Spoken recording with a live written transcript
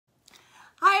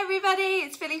everybody,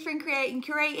 it's Phili from Create and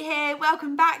Curate here.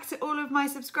 Welcome back to all of my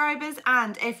subscribers,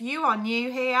 and if you are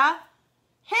new here,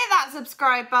 hit that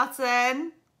subscribe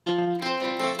button.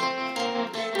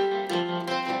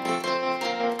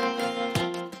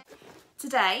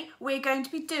 Today we're going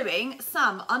to be doing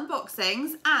some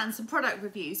unboxings and some product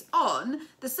reviews on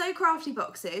the So Crafty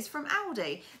boxes from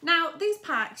Aldi. Now these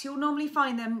packs, you'll normally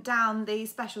find them down the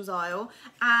specials aisle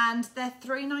and they're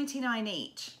 £3.99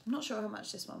 each. I'm not sure how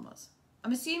much this one was.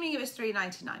 I'm assuming it was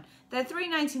 £3.99. They're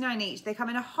 £3.99 each. They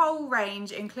come in a whole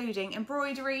range including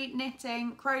embroidery,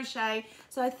 knitting, crochet.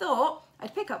 So I thought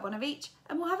I'd pick up one of each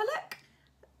and we'll have a look.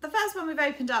 The first one we've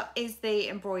opened up is the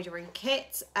embroidery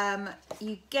kit.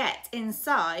 You get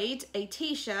inside a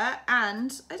t-shirt,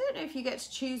 and I don't know if you get to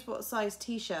choose what size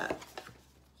t-shirt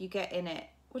you get in it.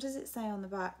 What does it say on the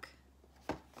back?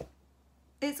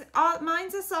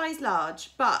 Mine's a size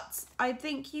large, but I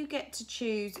think you get to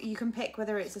choose, you can pick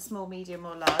whether it's a small, medium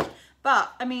or large.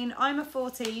 But I mean, I'm a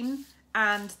 14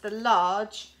 and the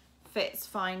large fits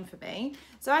fine for me.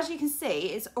 So as you can see,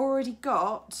 it's already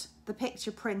got the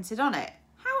picture printed on it.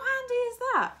 How handy is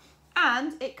that?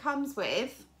 And it comes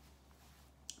with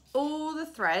all the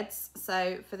threads.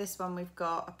 So for this one, we've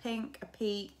got a pink, a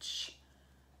peach,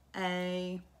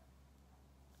 a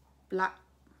black,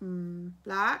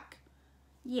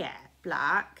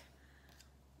 black,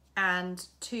 and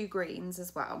two greens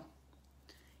as well.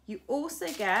 You also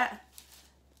get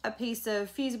a piece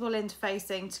of fusible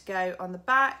interfacing to go on the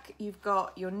back. You've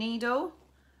got your needle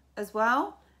as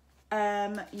well.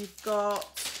 You've got,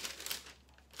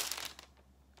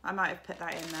 I might have put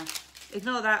that in there,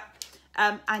 ignore that.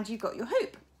 And you've got your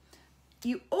hoop.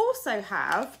 You also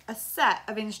have a set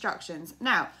of instructions.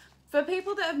 Now, for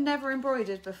people that have never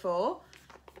embroidered before,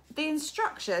 the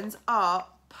instructions are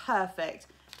perfect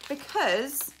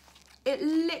because it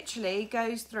literally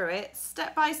goes through it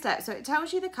step by step. So it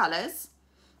tells you the colours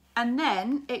and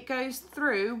then it goes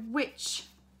through which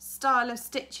style of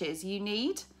stitches you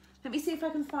need. Let me see if I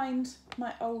can find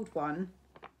my old one.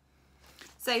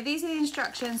 So these are the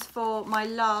instructions for my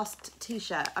last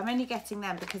t-shirt. I'm only getting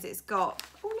them because it's got,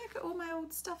 oh look at all my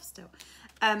old stuff still.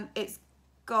 It's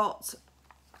got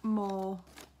more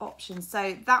options.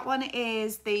 So that one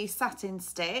is the satin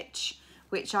stitch,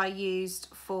 which I used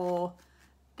for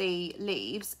the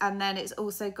leaves, and then it's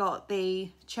also got the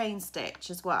chain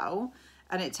stitch as well,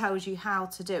 and it tells you how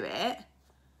to do it.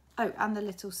 Oh, and the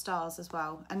little stars as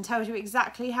well, and tells you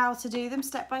exactly how to do them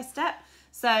step by step.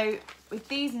 So with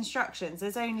these instructions,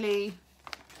 there's only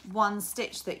one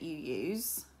stitch that you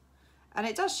use, and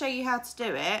it does show you how to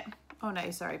do it. Oh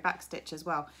no, sorry, back stitch as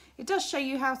well. It does show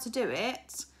you how to do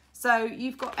it. So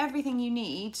you've got everything you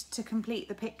need to complete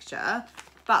the picture,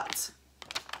 but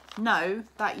know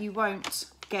that you won't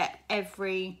get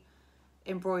every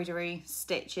embroidery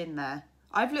stitch in there.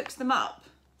 I've looked them up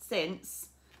since,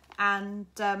 and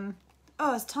oh,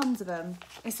 there's tons of them.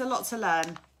 It's a lot to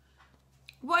learn.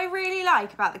 What I really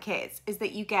like about the kits is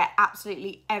that you get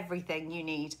absolutely everything you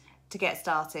need to get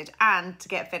started and to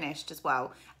get finished as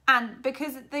well. And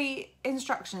because the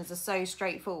instructions are so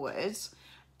straightforward,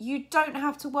 you don't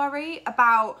have to worry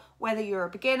about whether you're a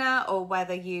beginner or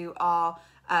whether you are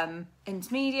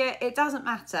intermediate. It doesn't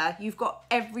matter. You've got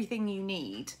everything you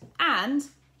need, and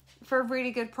for a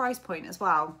really good price point as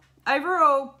well.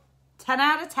 Overall, 10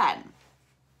 out of 10.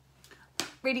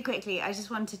 Really quickly, I just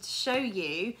wanted to show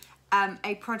you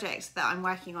a project that I'm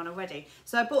working on already.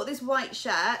 So I bought this white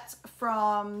shirt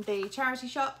from the charity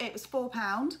shop. It was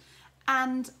 £4,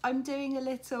 and I'm doing a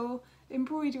little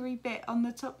embroidery bit on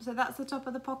the top. So that's the top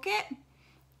of the pocket.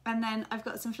 And then I've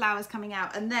got some flowers coming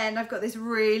out. And then I've got this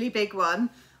really big one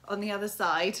on the other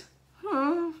side.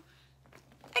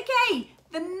 Okay,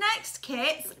 the next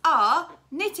kits are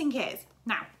knitting kits.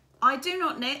 Now, I do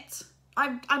not knit.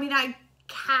 I mean, I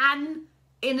can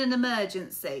in an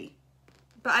emergency.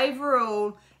 But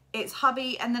overall, it's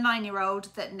hubby and the 9-year-old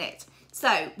that knit.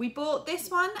 So we bought this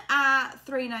one at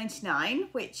 £3.99,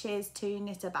 which is to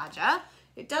knit a badger.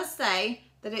 It does say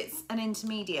that it's an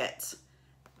intermediate.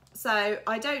 So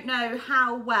I don't know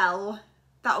how well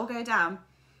that will go down.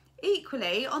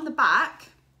 Equally, on the back,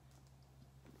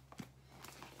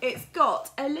 it's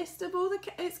got a list of all the,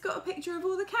 it's got a picture of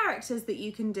all the characters that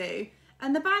you can do.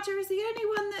 And the badger is the only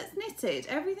one that's knitted.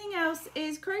 Everything else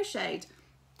is crocheted.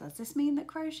 Does this mean that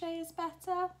crochet is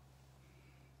better?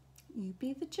 You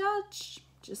be the judge,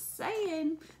 just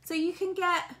saying. So you can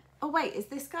get, oh wait, is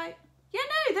this guy? Yeah,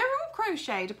 no, they're all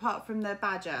crocheted apart from the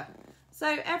badger.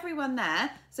 So everyone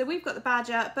there. So we've got the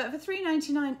badger, but for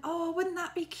 £3.99, oh, wouldn't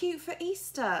that be cute for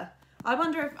Easter? I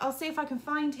wonder if, I'll see if I can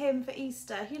find him for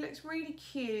Easter. He looks really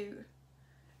cute.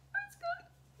 That's good.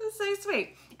 That's so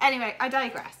sweet. Anyway, I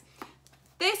digress.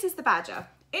 this is the badger.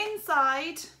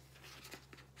 Inside,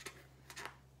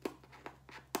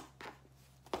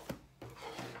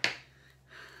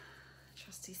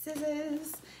 trusty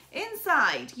scissors.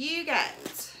 Inside you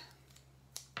get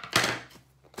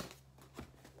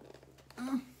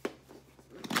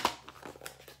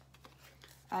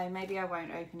oh, maybe I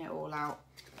won't open it all out.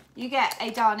 You get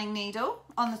a darning needle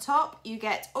on the top. You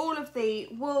get all of the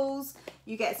wools.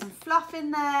 You get some fluff in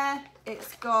there.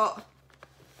 It's got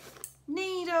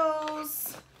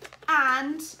needles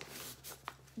and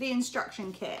the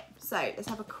instruction kit. So let's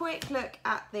have a quick look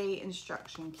at the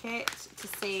instruction kit to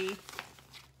see.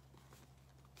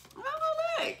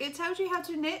 Oh, look, it tells you how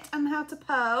to knit and how to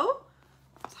purl.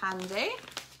 It's handy.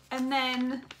 And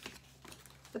then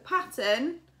the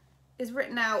pattern is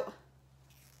written out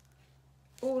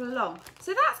all along.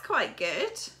 So that's quite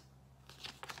good.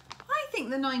 I think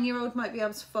the 9-year-old might be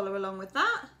able to follow along with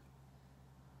that.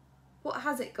 What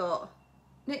has it got?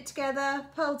 Knit together,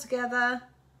 purl together.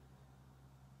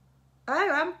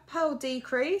 Oh, and purl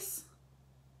decrease.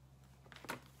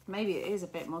 Maybe it is a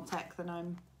bit more tech than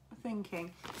I'm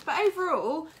thinking. But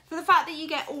overall, for the fact that you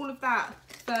get all of that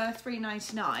for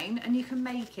 $3.99 and you can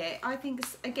make it, I think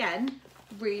it's, again,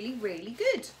 really, really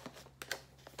good.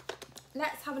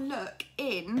 Let's have a look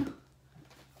in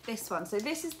this one. So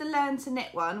this is the Learn to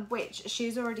Knit one, which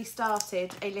she's already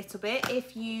started a little bit.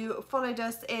 If you followed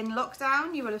us in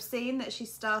lockdown, you will have seen that she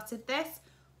started this.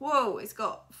 Whoa, it's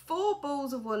got 4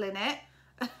 balls of wool in it.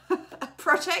 A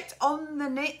project on the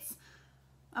knits.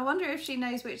 I wonder if she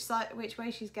knows which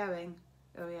way she's going.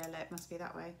 Oh yeah, it must be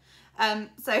that way.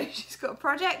 So she's got a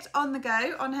project on the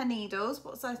go on her needles.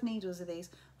 What size needles are these?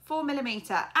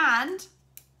 4mm and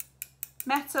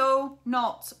metal,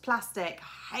 not plastic.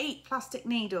 I hate plastic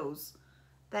needles.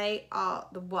 They are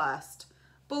the worst.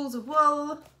 Balls of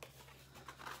wool,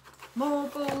 more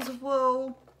balls of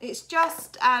wool. It's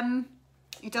just,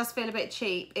 it does feel a bit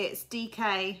cheap. It's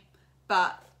DK,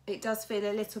 but it does feel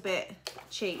a little bit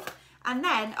cheap. And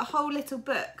then a whole little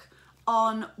book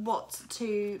on what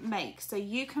to make. So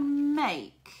you can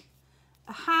make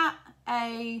a hat,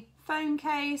 a phone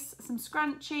case, some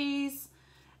scrunchies,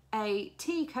 a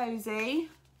tea cozy,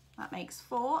 that makes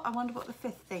 4. I wonder what the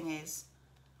 5th thing is.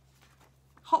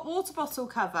 Hot water bottle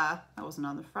cover, that wasn't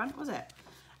on the front, was it?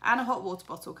 And a hot water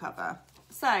bottle cover.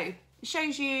 So it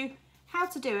shows you how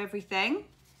to do everything.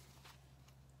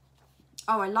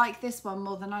 Oh, I like this one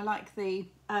more than I like the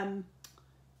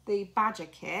badger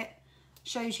kit.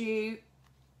 Shows you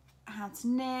how to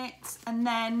knit, and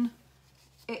then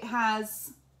it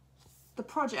has the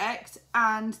project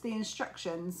and the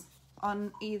instructions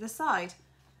on either side,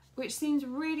 which seems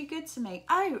really good to me.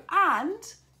 Oh, and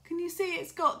can you see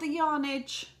it's got the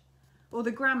yarnage, or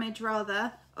the grammage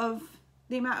rather, of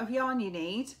the amount of yarn you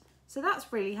need. So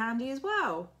that's really handy as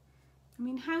well. I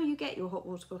mean, how you get your hot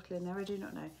water bottle in there, I do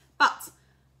not know. But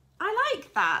I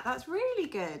like that, that's really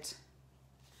good.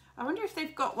 I wonder if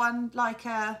they've got one like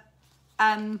a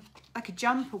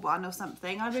jumper one or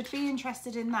something. I would be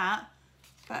interested in that.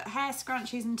 But hair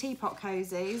scrunchies and teapot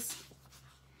cozies.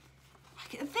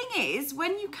 The thing is,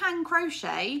 when you can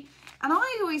crochet, and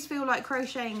I always feel like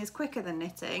crocheting is quicker than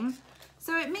knitting,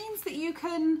 so it means that you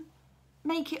can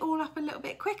make it all up a little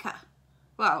bit quicker.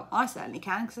 Well, I certainly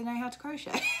can, because I know how to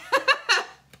crochet.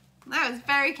 That was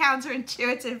very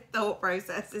counterintuitive thought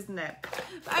process, isn't it?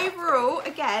 But overall,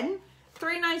 again,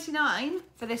 $3.99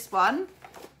 for this one.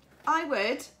 I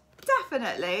would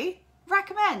definitely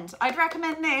recommend. I'd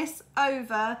recommend this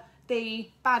over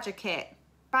the badger kit.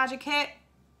 Badger kit,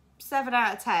 7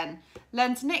 out of 10.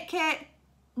 Learn to Knit kit,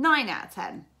 9 out of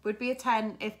 10. Would be a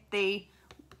 10 if the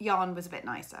yarn was a bit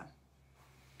nicer.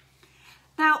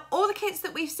 Now, all the kits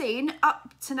that we've seen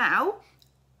up to now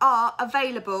are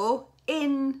available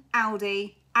in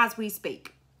Aldi as we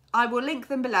speak. I will link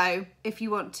them below if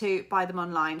you want to buy them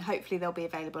online. Hopefully they'll be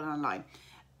available online.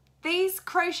 These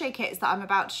crochet kits that I'm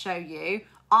about to show you,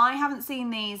 I haven't seen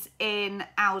these in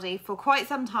Aldi for quite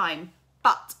some time,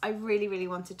 but I really, really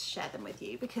wanted to share them with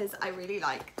you because I really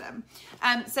like them.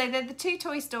 So they're the 2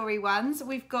 Toy Story ones.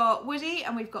 We've got Woody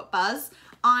and we've got Buzz.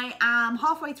 I am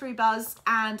halfway through Buzz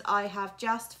and I have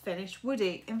just finished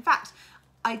Woody. In fact,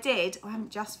 I haven't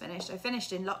just finished, I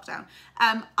finished in lockdown.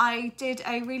 I did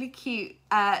a really cute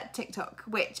TikTok,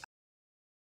 which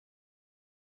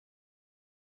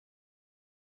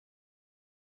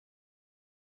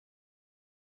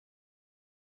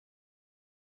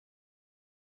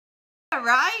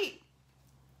right?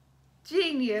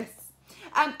 Genius.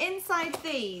 Inside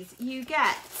these you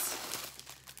get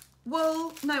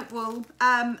wool,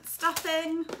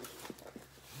 stuffing,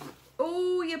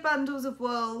 all your bundles of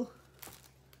wool.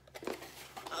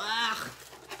 Ugh.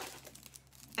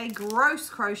 a gross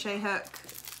crochet hook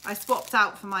I swapped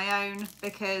out for my own,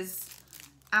 because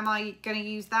am I going to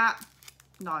use that?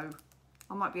 No.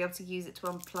 I might be able to use it to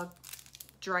unplug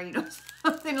drain or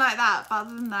something like that. But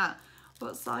other than that,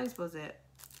 what size was it?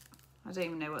 I don't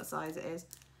even know what size it is.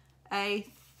 A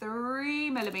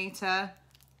 3mm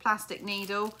plastic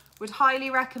needle. Would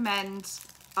highly recommend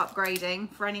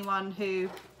upgrading for anyone who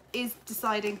is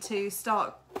deciding to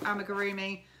start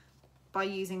amigurumi by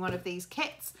using one of these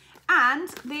kits. And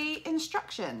the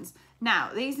instructions. Now,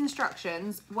 these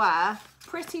instructions were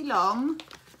pretty long,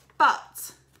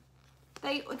 but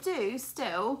they do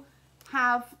still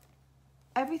have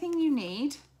everything you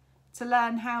need to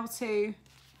learn how to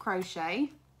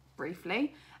crochet,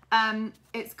 briefly.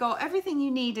 It's got everything you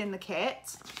need in the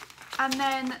kit. And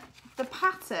then the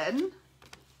pattern,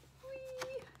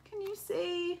 can you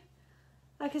see?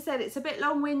 Like I said, it's a bit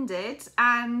long-winded,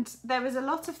 and there is a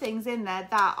lot of things in there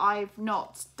that I've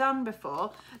not done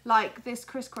before, like this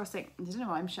crisscrossing. I don't know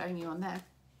why I'm showing you on there.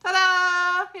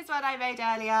 Ta-da! Here's what I made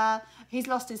earlier. He's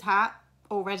lost his hat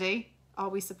already. Are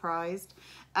we surprised?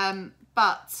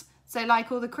 But so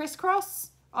like all the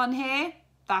crisscross on here,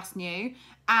 that's new,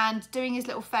 and doing his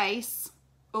little face,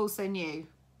 also new.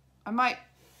 I might,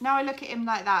 now I look at him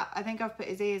like that, I think I've put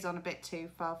his ears on a bit too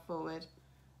far forward.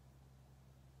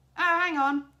 Oh, hang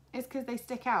on. It's because they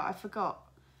stick out. I forgot.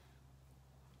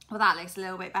 Well, that looks a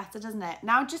little bit better, doesn't it?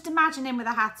 Now, just imagine him with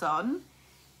a hat on.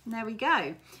 And there we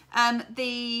go.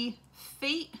 The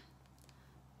feet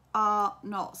are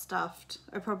not stuffed.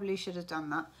 I probably should have done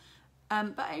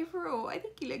that. But overall, I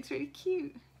think he looks really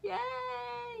cute. Yay!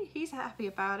 He's happy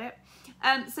about it.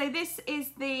 So this is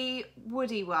the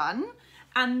woody one.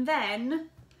 And then,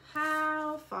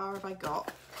 how far have I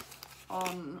got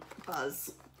on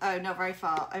Buzz? Oh, not very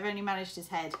far. I've only managed his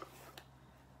head.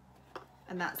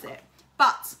 And that's it.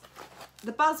 But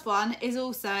the Buzz one is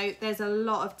also, there's a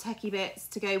lot of techie bits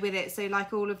to go with it. So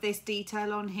like all of this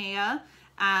detail on here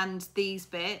and these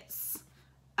bits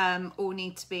all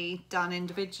need to be done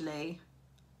individually.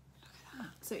 Look at that.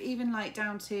 So even like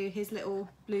down to his little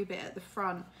blue bit at the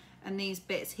front and these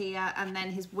bits here and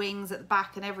then his wings at the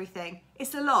back and everything.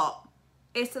 It's a lot.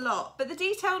 It's a lot. But the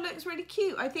detail looks really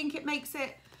cute. I think it makes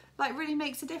it, like, really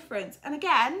makes a difference. And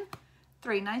again,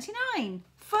 $3.99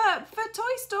 for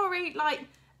Toy Story, like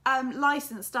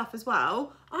licensed stuff as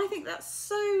well. I think that's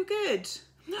so good.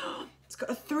 It's got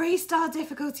a 3-star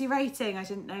difficulty rating. I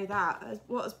didn't know that.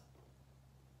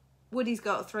 Woody's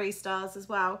got 3 stars as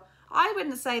well. I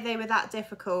wouldn't say they were that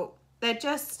difficult. They're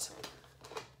just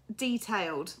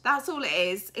detailed. That's all it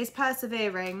is. It's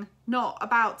persevering, not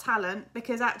about talent,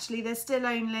 because actually there's still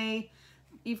only,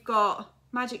 you've got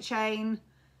magic chain,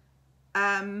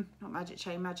 not magic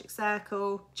chain, magic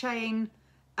circle, chain,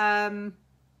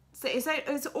 so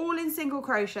it's all in single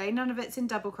crochet, none of it's in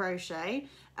double crochet,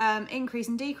 increase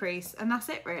and decrease, and that's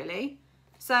it really.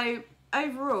 So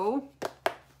overall,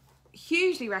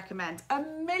 hugely recommend.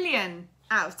 1,000,000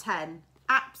 out of 10.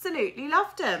 Absolutely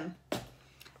loved them.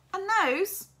 And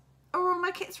those are all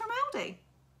my kits from ALDI.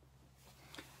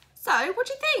 So what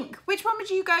do you think? Which one would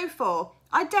you go for?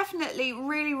 I definitely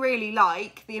really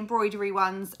like the embroidery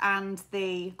ones and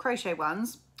the crochet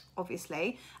ones,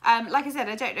 obviously. Like I said,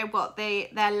 I don't know what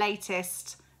their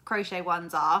latest crochet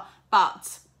ones are,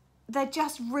 but they're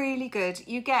just really good.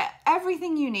 You get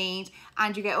everything you need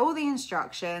and you get all the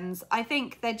instructions. I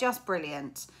think they're just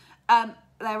brilliant.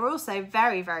 They're also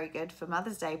very good for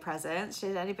Mother's Day presents.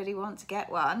 Should anybody want to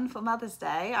get one for Mother's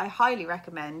Day, I highly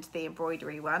recommend the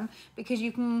embroidery one, because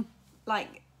you can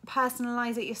like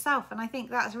personalize it yourself, and I think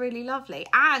that's really lovely,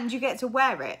 and you get to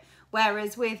wear it.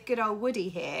 Whereas with good old Woody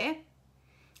here,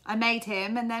 I made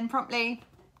him and then promptly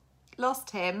lost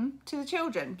him to the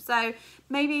children. So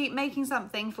maybe making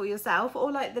something for yourself,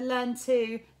 or like the Learn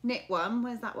to Knit one,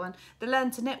 where's that one? The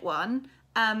Learn to Knit one,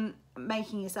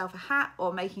 making yourself a hat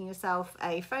or making yourself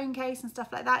a phone case and stuff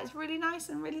like that is really nice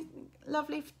and really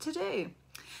lovely to do.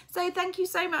 So thank you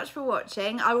so much for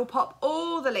watching. I will pop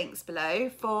all the links below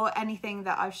for anything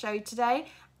that I've showed today,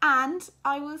 and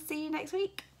I will see you next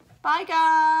week. Bye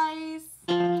guys.